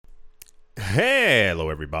Hello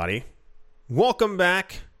everybody, welcome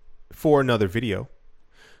back for another video.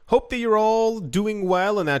 Hope that you're all doing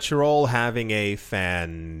well and that you're all having a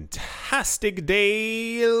fantastic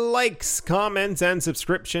day. Likes, comments, and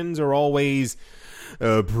subscriptions are always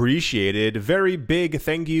appreciated. Very big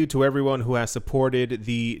thank you to everyone who has supported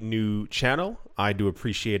the new channel. I do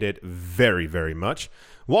appreciate it very, very much.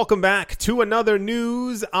 Welcome back to another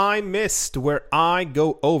News I Missed, where I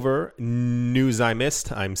go over news I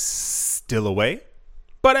missed. I'm still away,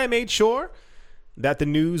 but I made sure that the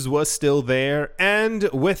news was still there. And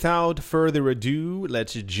without further ado,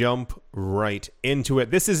 let's jump right into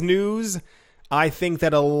it. This is news I think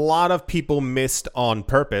that a lot of people missed on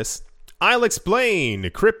purpose. I'll explain.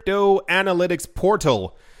 Crypto analytics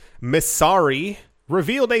portal Messari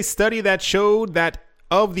revealed a study that showed that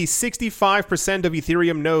of the 65% of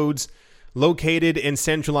Ethereum nodes located in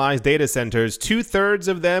centralized data centers, 2/3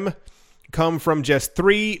 of them come from just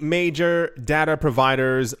 3 major data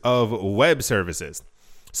providers of web services.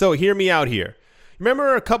 So hear me out here.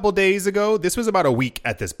 Remember a couple days ago, this was about a week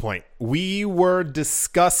at this point, we were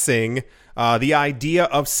discussing the idea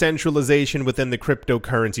of centralization within the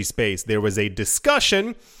cryptocurrency space. There was a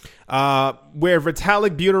discussion where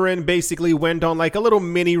Vitalik Buterin basically went on like a little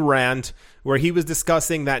mini rant where he was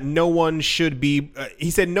discussing that no one should be, he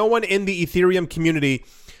said no one in the Ethereum community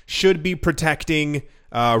should be protecting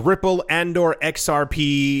Ripple and or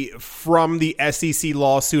XRP from the SEC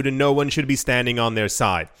lawsuit, and no one should be standing on their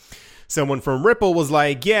side. Someone from Ripple was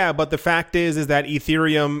like, yeah, but the fact is that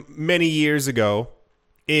Ethereum many years ago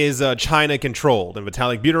is China controlled. And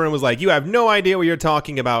Vitalik Buterin was like, you have no idea what you're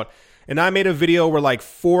talking about. And I made a video where like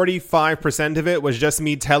 45% of it was just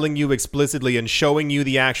me telling you explicitly and showing you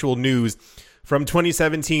the actual news from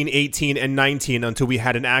 2017, 18, and 19 until we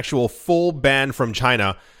had an actual full ban from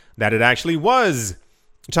China that it actually was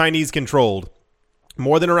Chinese controlled.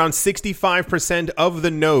 More than around 65% of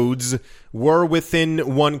the nodes were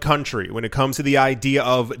within one country. When it comes to the idea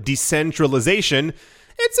of decentralization,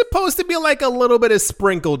 it's supposed to be like a little bit of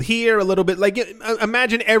sprinkled here, a little bit like,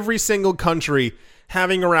 imagine every single country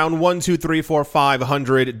having around 1, 2, 3, 4,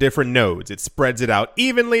 500 different nodes. It spreads it out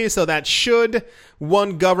evenly so that should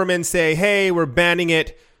one government say, hey, we're banning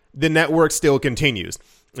it, the network still continues.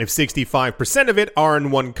 If 65% of it are in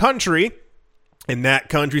one country and that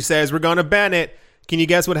country says we're going to ban it, can you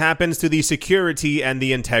guess what happens to the security and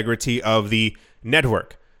the integrity of the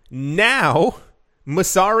network? Now,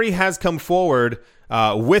 Messari has come forward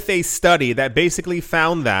with a study that basically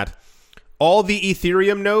found that all the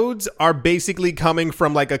Ethereum nodes are basically coming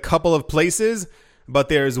from like a couple of places, but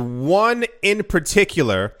there's one in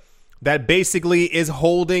particular that basically is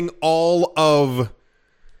holding all of,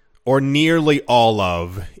 or nearly all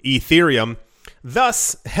of, Ethereum.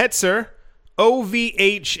 Thus, Hetzer,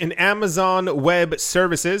 OVH, and Amazon Web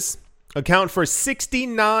Services account for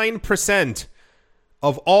 69%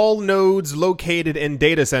 of all nodes located in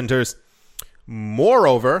data centers.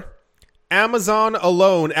 Moreover, Amazon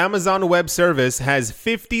alone, Amazon Web Service, has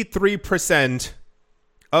 53%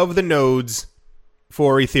 of the nodes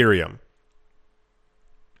for Ethereum.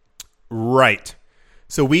 Right.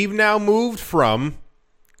 So we've now moved from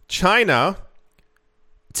China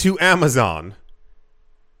to Amazon.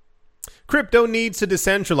 Crypto needs to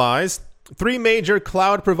decentralize. 3 major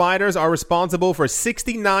cloud providers are responsible for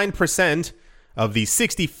 69% of the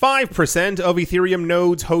 65% of Ethereum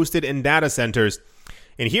nodes hosted in data centers.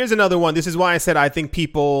 And here's another one. This is why I said I think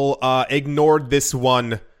people ignored this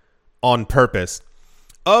one on purpose.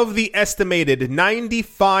 Of the estimated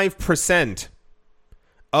 95%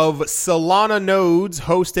 of Solana nodes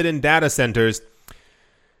hosted in data centers,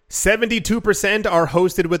 72% are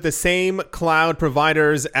hosted with the same cloud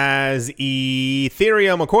providers as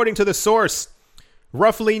Ethereum. According to the source,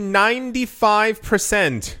 roughly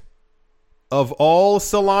 95% of all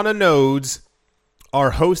Solana nodes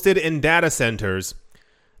are hosted in data centers.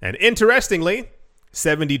 And interestingly,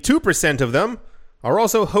 72% of them are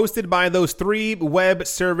also hosted by those 3 web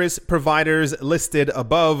service providers listed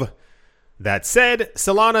above. That said,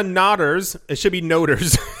 Solana nodders, it should be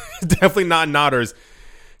noters, definitely not nodders,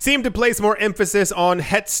 seem to place more emphasis on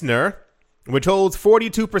Hetzer, which holds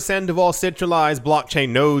 42% of all centralized blockchain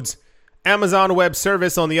nodes. Amazon Web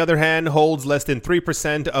Service, on the other hand, holds less than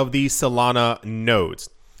 3% of the Solana nodes.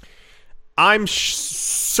 I'm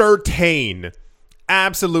certain,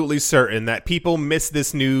 absolutely certain, that people miss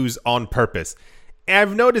this news on purpose.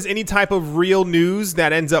 I've noticed any type of real news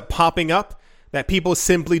that ends up popping up that people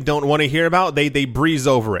simply don't want to hear about, they breeze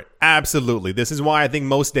over it. Absolutely. This is why I think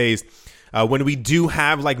most days when we do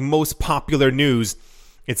have like most popular news,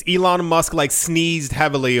 It's Elon Musk like sneezed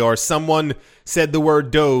heavily, or someone said the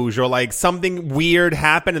word Doge, or like something weird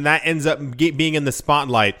happened and that ends up being in the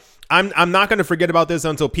spotlight. I'm not going to forget about this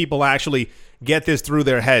until people actually get this through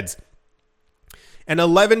their heads. An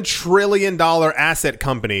 $11 trillion asset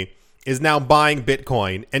company is now buying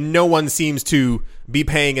Bitcoin, and no one seems to be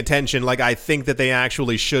paying attention like I think that they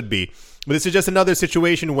actually should be. But this is just another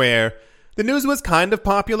situation where the news was kind of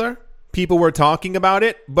popular. People were talking about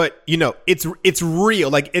it, but it's real.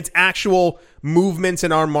 Like, it's actual movements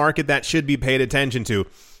in our market that should be paid attention to.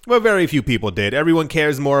 Well, very few people did. Everyone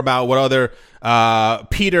cares more about what other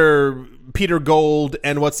Peter Gold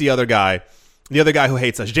and what's the other guy? The other guy who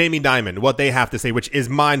hates us, Jamie Dimon, what they have to say, which is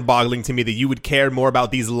mind-boggling to me that you would care more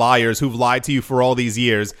about these liars who've lied to you for all these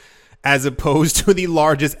years as opposed to the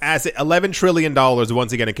largest asset, $11 trillion,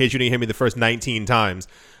 once again, in case you didn't hear me the first 19 times,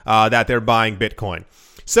 that they're buying Bitcoin.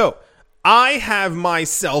 So I have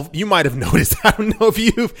myself, you might have noticed, I don't know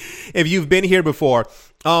if you've been here before,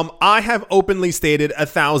 I have openly stated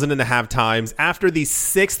 1,500 times after the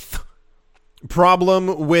 6th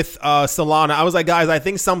problem with Solana, I was like, guys, I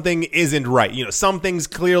think something isn't right. Something's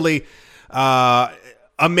clearly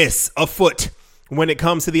amiss, afoot when it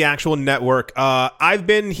comes to the actual network. I've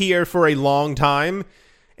been here for a long time,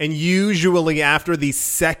 and usually after the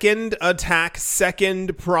second attack,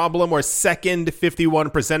 second problem, or second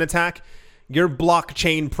 51% attack, your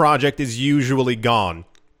blockchain project is usually gone.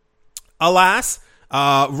 Alas,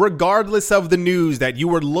 regardless of the news that you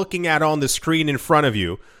were looking at on the screen in front of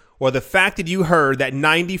you, or the fact that you heard that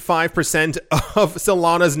 95% of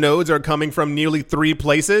Solana's nodes are coming from nearly 3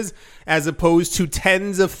 places, as opposed to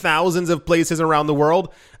tens of thousands of places around the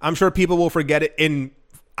world, I'm sure people will forget it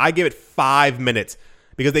I give it 5 minutes,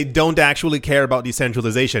 because they don't actually care about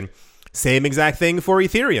decentralization. Same exact thing for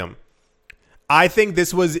Ethereum. I think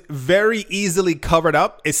this was very easily covered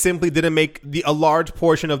up. It simply didn't make a large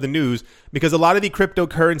portion of the news, because a lot of the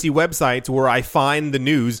cryptocurrency websites where I find the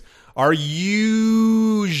news are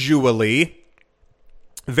usually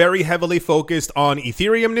very heavily focused on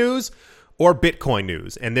Ethereum news or Bitcoin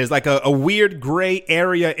news. And there's like a weird gray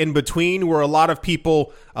area in between where a lot of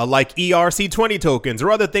people like ERC20 tokens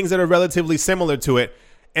or other things that are relatively similar to it.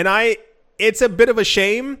 And it's a bit of a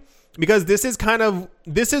shame, because this is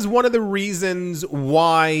one of the reasons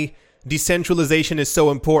why decentralization is so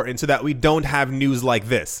important, so that we don't have news like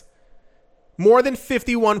this. More than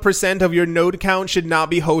 51% of your node count should not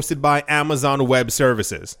be hosted by Amazon Web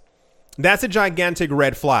Services. That's a gigantic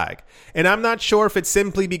red flag. And I'm not sure if it's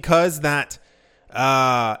simply because that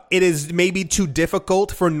it is maybe too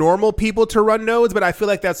difficult for normal people to run nodes, but I feel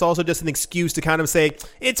like that's also just an excuse to kind of say,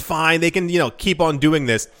 it's fine, they can, keep on doing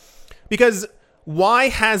this. Because why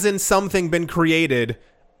hasn't something been created,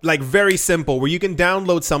 like very simple, where you can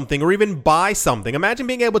download something or even buy something? Imagine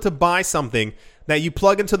being able to buy something that you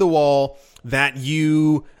plug into the wall, that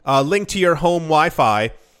you link to your home Wi-Fi,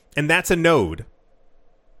 and that's a node.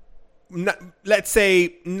 Let's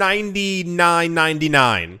say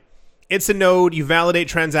 $99.99. It's a node, you validate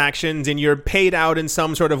transactions, and you're paid out in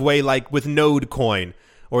some sort of way, like with Node Coin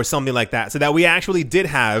or something like that, so that we actually did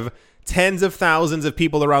have tens of thousands of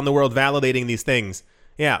people around the world validating these things.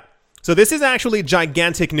 Yeah. So this is actually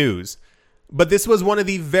gigantic news. But this was one of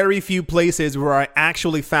the very few places where I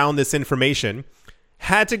actually found this information.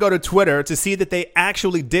 Had to go to Twitter to see that they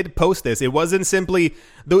actually did post this. It wasn't simply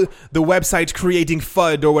the website creating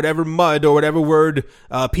FUD or whatever mud or whatever word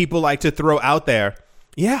people like to throw out there.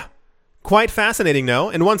 Yeah. Quite fascinating, no?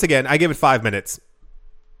 And once again, I give it 5 minutes.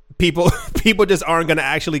 People just aren't going to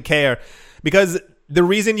actually care, because the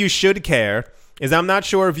reason you should care is, I'm not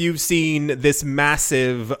sure if you've seen this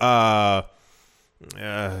massive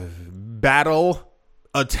battle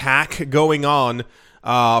attack going on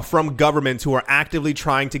from governments who are actively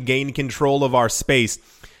trying to gain control of our space.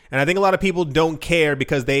 And I think a lot of people don't care,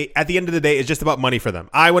 because at the end of the day, it's just about money for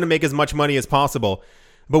them. I want to make as much money as possible.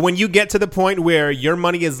 But when you get to the point where your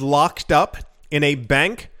money is locked up in a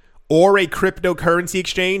bank or a cryptocurrency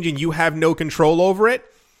exchange and you have no control over it,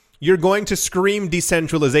 you're going to scream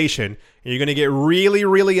decentralization, and you're going to get really,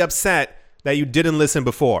 really upset that you didn't listen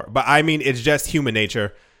before. But I mean, it's just human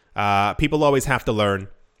nature. People always have to learn.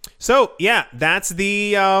 So yeah, that's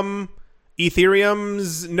the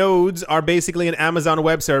Ethereum's nodes are basically in Amazon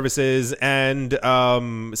Web Services, and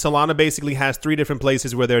Solana basically has 3 different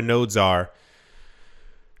places where their nodes are.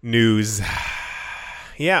 News.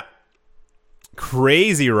 Yeah.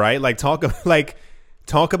 Crazy, right? Talk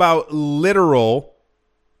about literal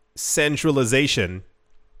centralization.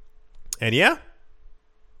 And yeah,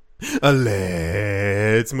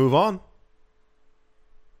 let's move on.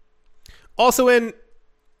 Also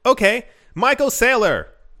Michael Saylor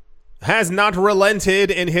has not relented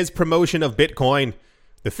in his promotion of Bitcoin.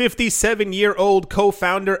 The 57-year-old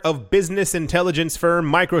co-founder of business intelligence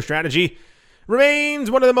firm MicroStrategy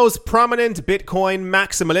remains one of the most prominent Bitcoin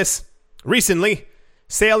maximalists. Recently,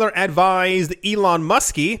 Saylor advised Elon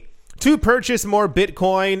Musk to purchase more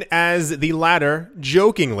Bitcoin as the latter,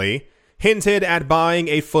 jokingly, hinted at buying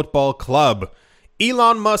a football club.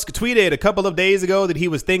 Elon Musk tweeted a couple of days ago that he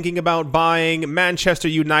was thinking about buying Manchester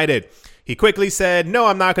United. He quickly said, no,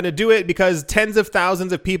 I'm not going to do it, because tens of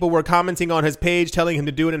thousands of people were commenting on his page telling him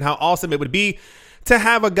to do it and how awesome it would be to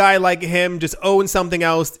have a guy like him just own something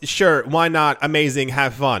else. Sure, why not? Amazing,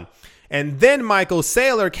 have fun. And then Michael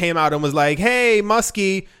Saylor came out and was like, hey,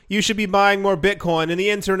 Muskie, you should be buying more Bitcoin. And the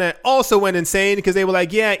internet also went insane because they were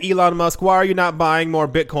like, yeah, Elon Musk, why are you not buying more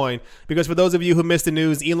Bitcoin? Because for those of you who missed the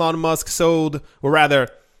news, Elon Musk sold, or rather,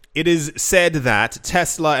 it is said that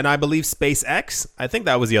Tesla and I believe SpaceX, I think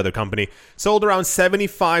that was the other company, sold around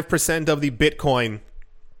 75% of the Bitcoin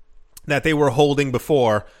that they were holding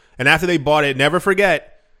before. And after they bought it, never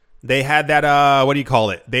forget, they had that, what do you call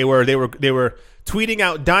it? They were tweeting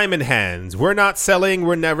out diamond hands. We're not selling,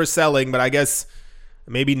 we're never selling, but I guess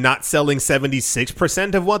maybe not selling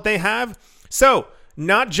 76% of what they have. So,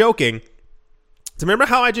 not joking. So remember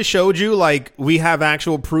how I just showed you, like, we have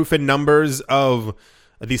actual proof and numbers of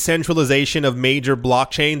the centralization of major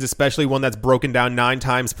blockchains, especially one that's broken down 9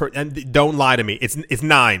 times per, and don't lie to me, it's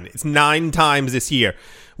 9. It's 9 times this year.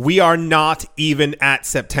 We are not even at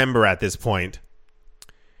September at this point.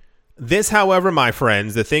 This, however, my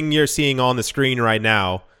friends, the thing you're seeing on the screen right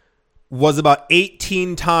now, was about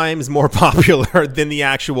 18 times more popular than the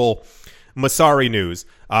actual Masari news.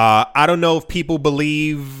 I don't know if people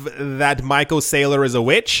believe that Michael Saylor is a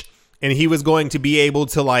witch and he was going to be able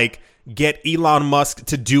to, like, get Elon Musk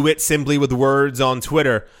to do it simply with words on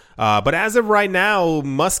Twitter. But as of right now,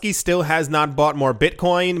 Muskie still has not bought more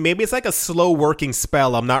Bitcoin. Maybe it's like a slow working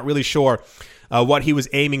spell. I'm not really sure what he was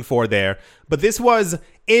aiming for there. But this was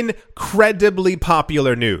incredibly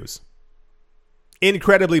popular news.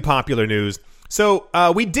 Incredibly popular news. So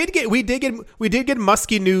we did get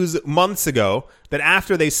Muskie news months ago that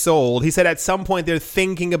after they sold, he said at some point they're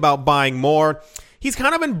thinking about buying more. He's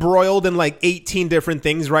kind of embroiled in like 18 different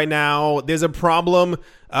things right now. There's a problem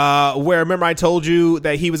where, remember I told you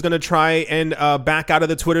that he was going to try and back out of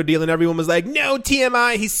the Twitter deal, and everyone was like, no,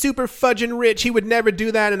 TMI, he's super fudging rich. He would never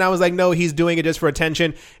do that. And I was like, no, he's doing it just for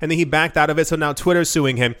attention. And then he backed out of it. So now Twitter's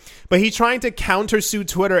suing him. But he's trying to countersue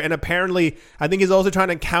Twitter. And apparently, I think he's also trying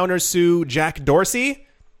to countersue Jack Dorsey.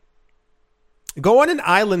 Go on an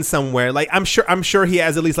island somewhere. Like, I'm sure he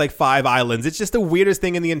has at least like 5 islands. It's just the weirdest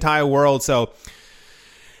thing in the entire world. So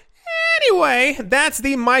anyway, that's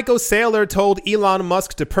the Michael Saylor told Elon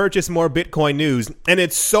Musk to purchase more Bitcoin news, and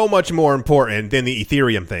it's so much more important than the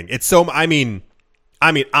Ethereum thing. It's so, I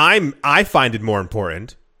find it more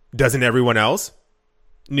important. Doesn't everyone else?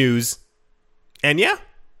 News. And yeah.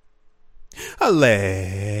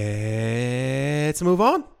 Let's move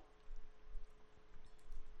on.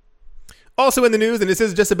 Also in the news, and this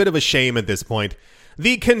is just a bit of a shame at this point,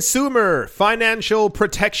 the Consumer Financial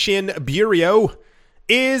Protection Bureau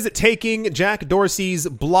is taking Jack Dorsey's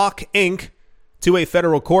Block Inc. to a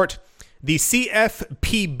federal court. The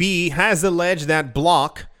CFPB has alleged that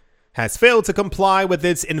Block has failed to comply with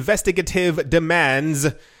its investigative demands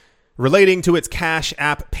relating to its Cash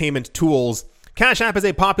App payment tools. Cash App is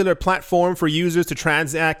a popular platform for users to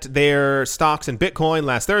transact their stocks in Bitcoin.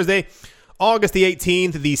 Last Thursday, August the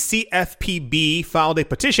 18th, the CFPB filed a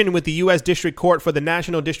petition with the U.S. District Court for the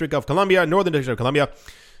National District of Columbia, Northern District of Columbia,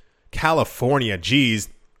 California,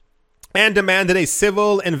 and demanded a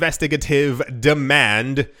civil investigative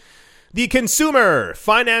demand. The Consumer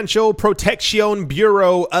Financial Protection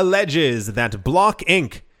Bureau alleges that Block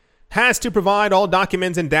Inc. has to provide all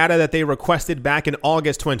documents and data that they requested back in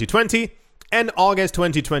August 2020 and August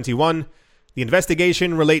 2021. The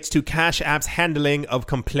investigation relates to Cash App's handling of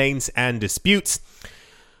complaints and disputes.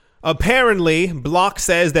 Apparently, Block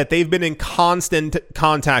says that they've been in constant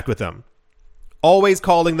contact with them, always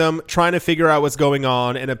calling them, trying to figure out what's going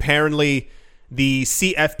on, and apparently the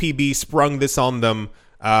CFPB sprung this on them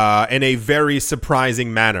in a very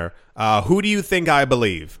surprising manner. Who do you think I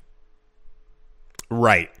believe?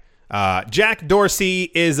 Right. Jack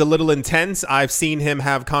Dorsey is a little intense. I've seen him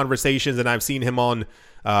have conversations, and I've seen him on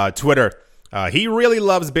Twitter. He really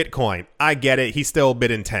loves Bitcoin. I get it. He's still a bit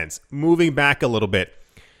intense. Moving back a little bit.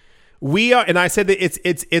 We are, and I said that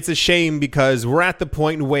it's a shame because we're at the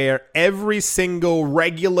point where every single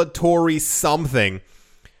regulatory something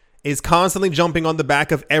is constantly jumping on the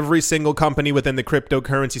back of every single company within the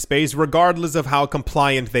cryptocurrency space, regardless of how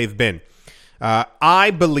compliant they've been.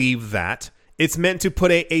 I believe that It's meant to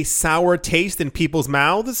put a sour taste in people's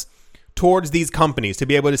mouths towards these companies, to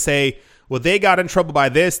be able to say, well, they got in trouble by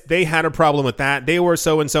this, they had a problem with that, they were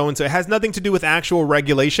so and so and so. It has nothing to do with actual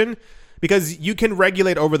regulation, because you can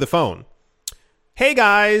regulate over the phone. Hey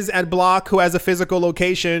guys at Block, who has a physical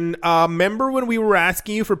location, remember when we were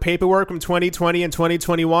asking you for paperwork from 2020 and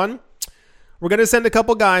 2021? We're going to send a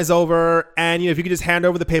couple guys over, and if you could just hand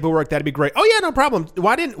over the paperwork, that'd be great. Oh yeah, no problem.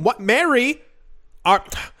 Mary,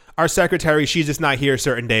 our secretary, she's just not here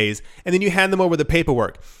certain days, and then you hand them over the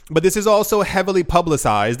paperwork. But this is also heavily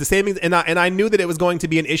publicized. The same, and I knew that it was going to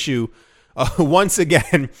be an issue once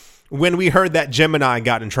again when we heard that Gemini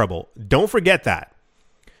got in trouble. Don't forget that.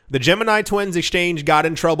 The Gemini Twins Exchange got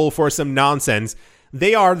in trouble for some nonsense.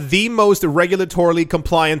 They are the most regulatorily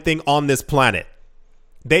compliant thing on this planet.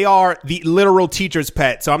 They are the literal teacher's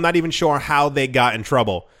pet, so I'm not even sure how they got in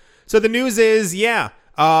trouble. So the news is,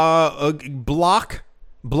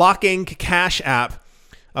 blocking Cash App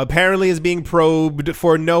apparently is being probed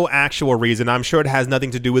for no actual reason. I'm sure it has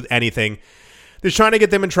nothing to do with anything. They're trying to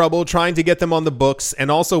get them in trouble, trying to get them on the books.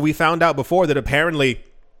 And also, we found out before that apparently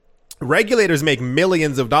regulators make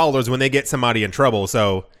millions of dollars when they get somebody in trouble.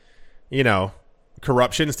 So,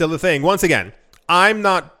 corruption is still a thing. Once again, I'm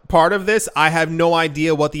not part of this. I have no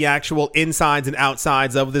idea what the actual insides and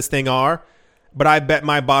outsides of this thing are. But I bet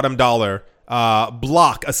my bottom dollar,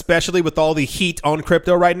 Block, especially with all the heat on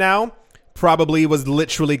crypto right now, probably was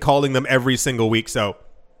literally calling them every single week. So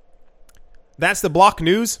that's the Block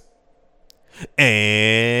news.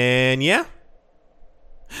 And yeah,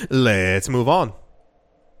 let's move on.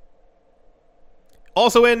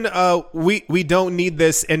 Also we don't need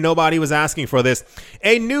this, and nobody was asking for this.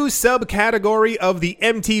 A new subcategory of the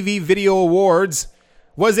MTV Video Awards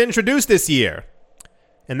was introduced this year,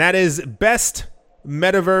 and that is Best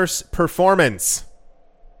Metaverse Performance.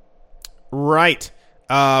 Right.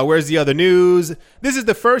 Where's the other news? This is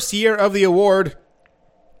the first year of the award,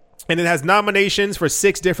 and it has nominations for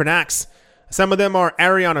 6 different acts. Some of them are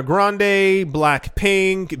Ariana Grande,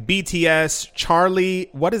 Blackpink, BTS, Charlie.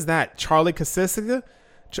 What is that? Charlie Kasiska?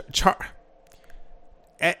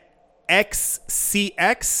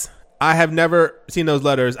 XCX? I have never seen those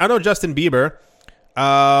letters. I know Justin Bieber.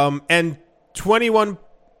 And 21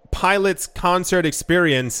 Pilots Concert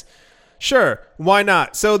Experience. Sure, why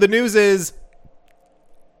not? So the news is,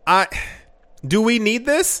 do we need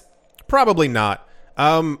this? Probably not.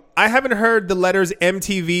 I haven't heard the letters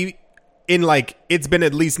MTV in it's been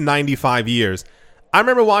at least 95 years. I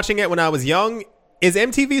remember watching it when I was young. Is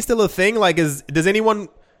MTV still a thing? Does anyone,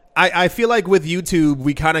 I feel like with YouTube,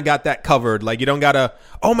 we kind of got that covered. You don't gotta,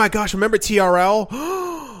 oh my gosh, remember TRL?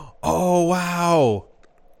 Oh, wow.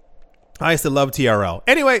 I used to love TRL.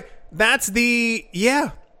 Anyway, this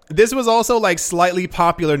was also slightly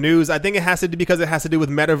popular news. I think it has to do because it has to do with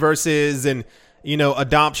metaverses and,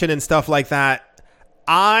 adoption and stuff like that.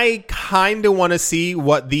 I kind of want to see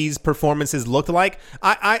what these performances looked like.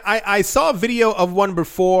 I saw a video of one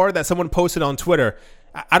before that someone posted on Twitter.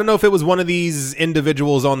 I don't know if it was one of these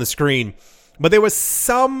individuals on the screen, but there was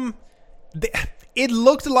it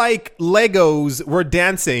looked like Legos were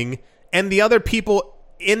dancing, and the other people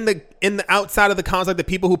in the outside of the concert, the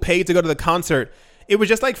people who paid to go to the concert, it was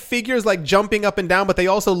just figures jumping up and down, but they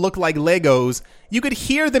also looked like Legos. You could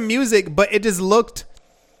hear the music, but it just looked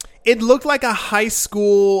like a high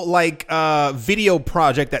school video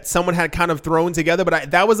project that someone had kind of thrown together,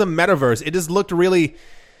 but that was a metaverse. It just looked it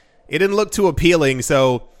didn't look too appealing.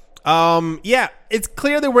 So it's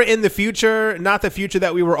clear that we're in the future, not the future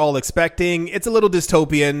that we were all expecting. It's a little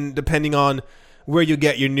dystopian depending on where you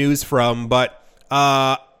get your news from, but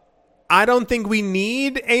I don't think we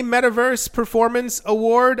need a Metaverse Performance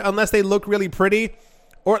Award unless they look really pretty.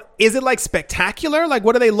 Or is it spectacular?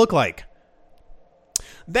 What do they look like?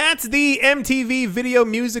 That's the MTV Video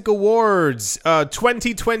Music Awards.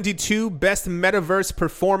 2022 Best Metaverse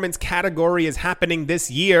Performance category is happening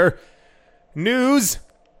this year. News.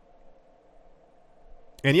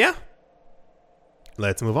 And yeah,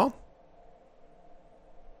 let's move on.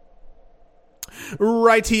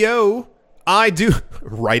 Rightio. I do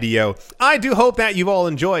hope that you've all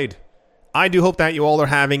enjoyed. I do hope that you all are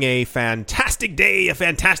having a fantastic day, a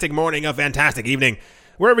fantastic morning, a fantastic evening.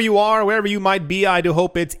 Wherever you are, wherever you might be, I do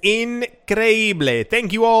hope it's increíble.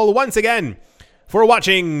 Thank you all once again for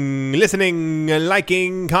watching, listening,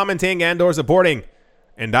 liking, commenting, and or supporting.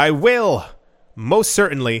 And I will most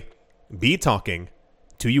certainly be talking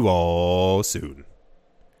to you all soon.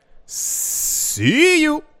 See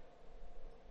you.